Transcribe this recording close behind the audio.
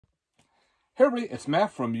Hey everybody, it's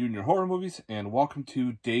Matt from You and Your Horror Movies, and welcome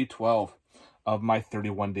to day 12 of my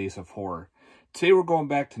 31 Days of Horror. Today we're going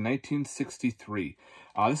back to 1963.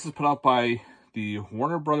 This is put out by the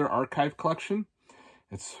Warner Brother Archive Collection.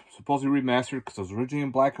 It's supposedly remastered because it was originally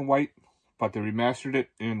in black and white, but they remastered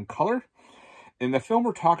it in color. And the film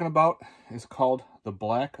we're talking about is called The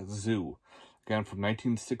Black Zoo, again from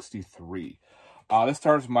 1963. This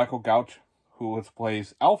stars Michael Gouch, who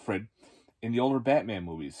plays Alfred in the older Batman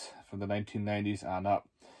movies from the 1990s on up.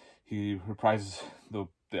 He reprises the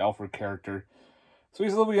Alfred character, so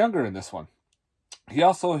he's a little younger in this one. He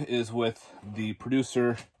also is with the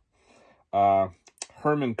producer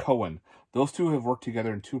Herman Cohen. Those two have worked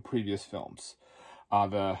together in two previous films. I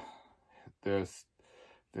think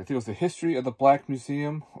it was The History of the Black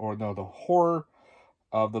Museum, or no, the Horrors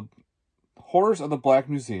of the Black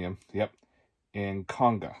Museum. Yep. And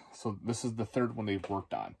Conga. So this is the third one they've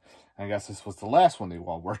worked on. I guess this was the last one they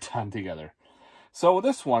all worked on together. So with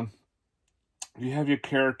this one, you have your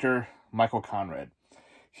character, Michael Conrad.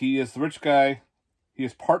 He is the rich guy. He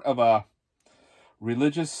is part of a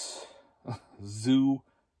religious zoo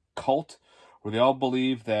cult where they all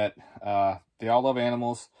believe that they all love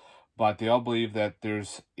animals, but they all believe that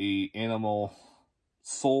there's a animal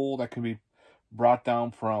soul that can be brought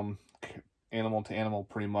down from animal to animal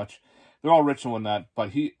pretty much. They're all rich and whatnot,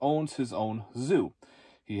 but he owns his own zoo.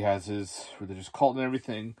 He has his religious cult and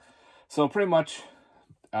everything. So pretty much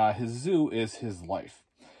his zoo is his life.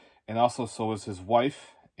 And also so is his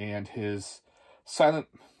wife and his silent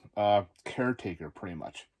caretaker, pretty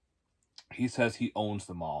much. He says he owns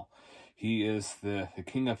them all. He is the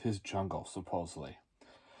king of his jungle, supposedly.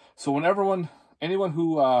 So when anyone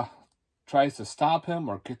who tries to stop him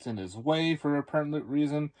or gets in his way for a apparent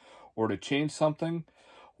reason or to change something,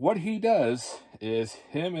 what he does is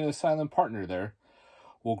him and his silent partner there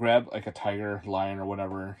will grab like a tiger, lion, or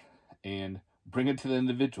whatever and bring it to the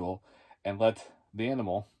individual and let the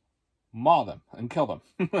animal maul them and kill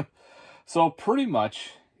them. So pretty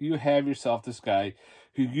much you have yourself this guy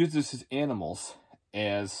who uses his animals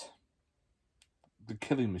as the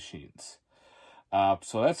killing machines.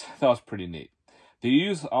 So that was pretty neat. They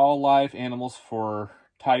use all live animals for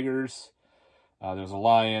tigers. There's a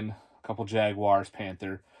lion, a couple jaguars,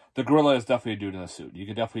 panther. The gorilla is definitely a dude in a suit. You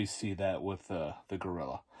can definitely see that with the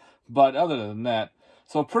gorilla. But other than that,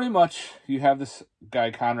 so pretty much you have this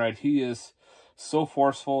guy, Conrad. He is so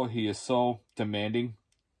forceful. He is so demanding.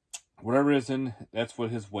 Whatever is in, that's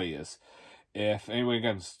what his way is. If anyone,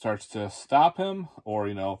 again, starts to stop him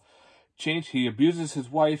or, change, he abuses his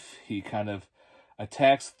wife. He kind of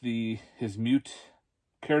attacks his mute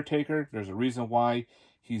caretaker. There's a reason why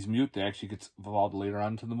he's mute. That actually gets involved later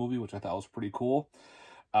on into the movie, which I thought was pretty cool.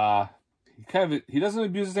 He doesn't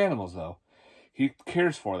abuse his animals though. He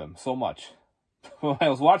cares for them so much. When I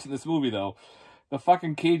was watching this movie though, the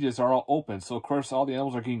fucking cages are all open, so of course all the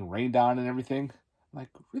animals are getting rained on and everything. I'm like,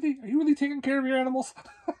 really? Are you really taking care of your animals?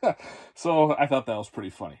 So I thought that was pretty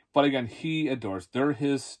funny. But again, he adores. They're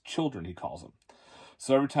his children, he calls them.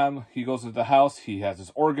 So every time he goes to the house, he has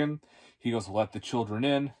his organ. He goes to let the children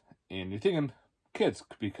in, and you're thinking kids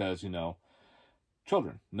because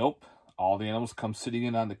children. Nope. All the animals come sitting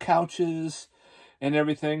in on the couches and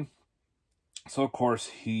everything. So, of course,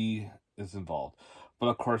 he is involved. But,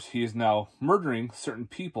 of course, he is now murdering certain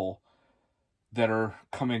people that are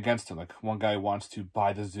coming against him. Like, one guy wants to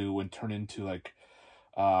buy the zoo and turn into, I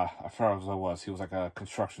forgot what it was. He was like a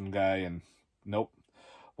construction guy, and nope.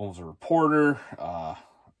 One was a reporter,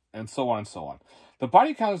 and so on and so on. The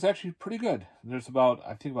body count is actually pretty good. There's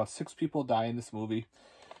I think about 6 people die in this movie.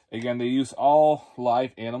 Again, they use all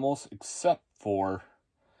live animals except for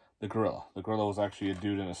the gorilla. The gorilla was actually a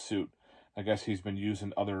dude in a suit. I guess he's been used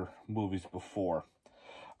in other movies before.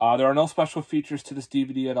 There are no special features to this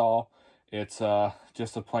DVD at all. It's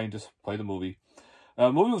just play the movie.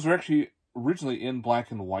 The movie was actually originally in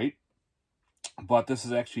black and white, but this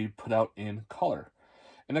is actually put out in color.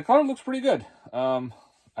 And the color looks pretty good.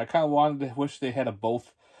 I kind of wish they had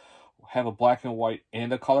both have a black and white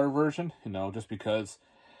and a color version, just because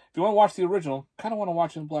if you want to watch the original, kind of want to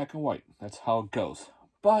watch it in black and white. That's how it goes.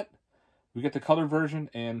 But we get the colored version,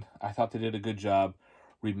 and I thought they did a good job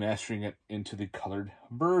remastering it into the colored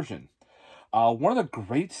version. One of the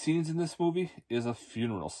great scenes in this movie is a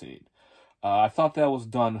funeral scene. I thought that was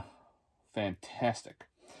done fantastic.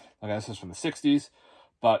 Like, this is from the 60s,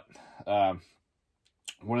 but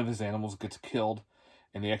one of his animals gets killed,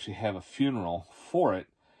 and they actually have a funeral for it.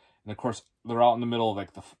 And of course, they're out in the middle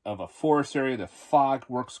of a forest area. The fog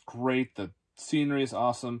works great. The scenery is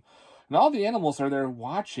awesome. And all the animals are there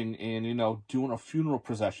watching and, doing a funeral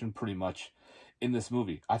procession pretty much in this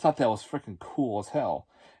movie. I thought that was freaking cool as hell.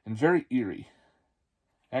 and very eerie.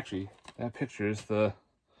 Actually, that picture is the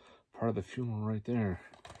part of the funeral right there.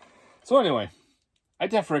 So anyway, I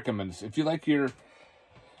definitely recommend this. If you like your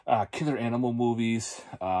killer animal movies,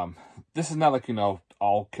 this is not like, you know,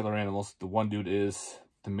 all killer animals. The one dude is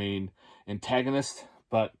the main antagonist,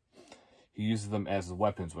 but he uses them as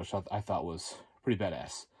weapons, which I thought was pretty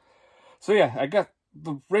badass. So yeah, I got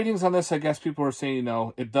the ratings on this. I guess people are saying, you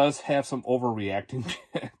know, it does have some overreacting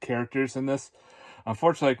characters in this.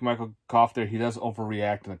 Unfortunately, like Michael Gough there, he does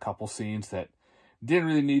overreact in a couple scenes that didn't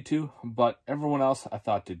really need to, but everyone else I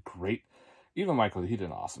thought did great. Even Michael, he did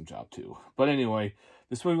an awesome job too. But anyway,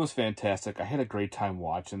 this movie was fantastic. I had a great time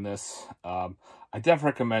watching this. I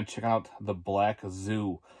definitely recommend checking out The Black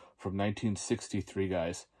Zoo from 1963,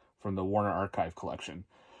 guys, from the Warner Archive collection.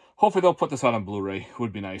 Hopefully they'll put this out on Blu-ray.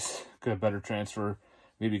 Would be nice. Get a better transfer.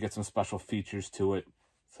 Maybe get some special features to it.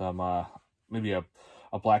 Some, maybe a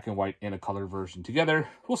black and white and a color version together.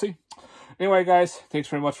 We'll see. Anyway, guys, thanks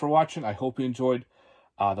very much for watching. I hope you enjoyed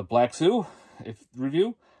The Black Zoo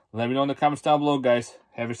review. Let me know in the comments down below, guys.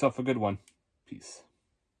 Have yourself a good one. Peace.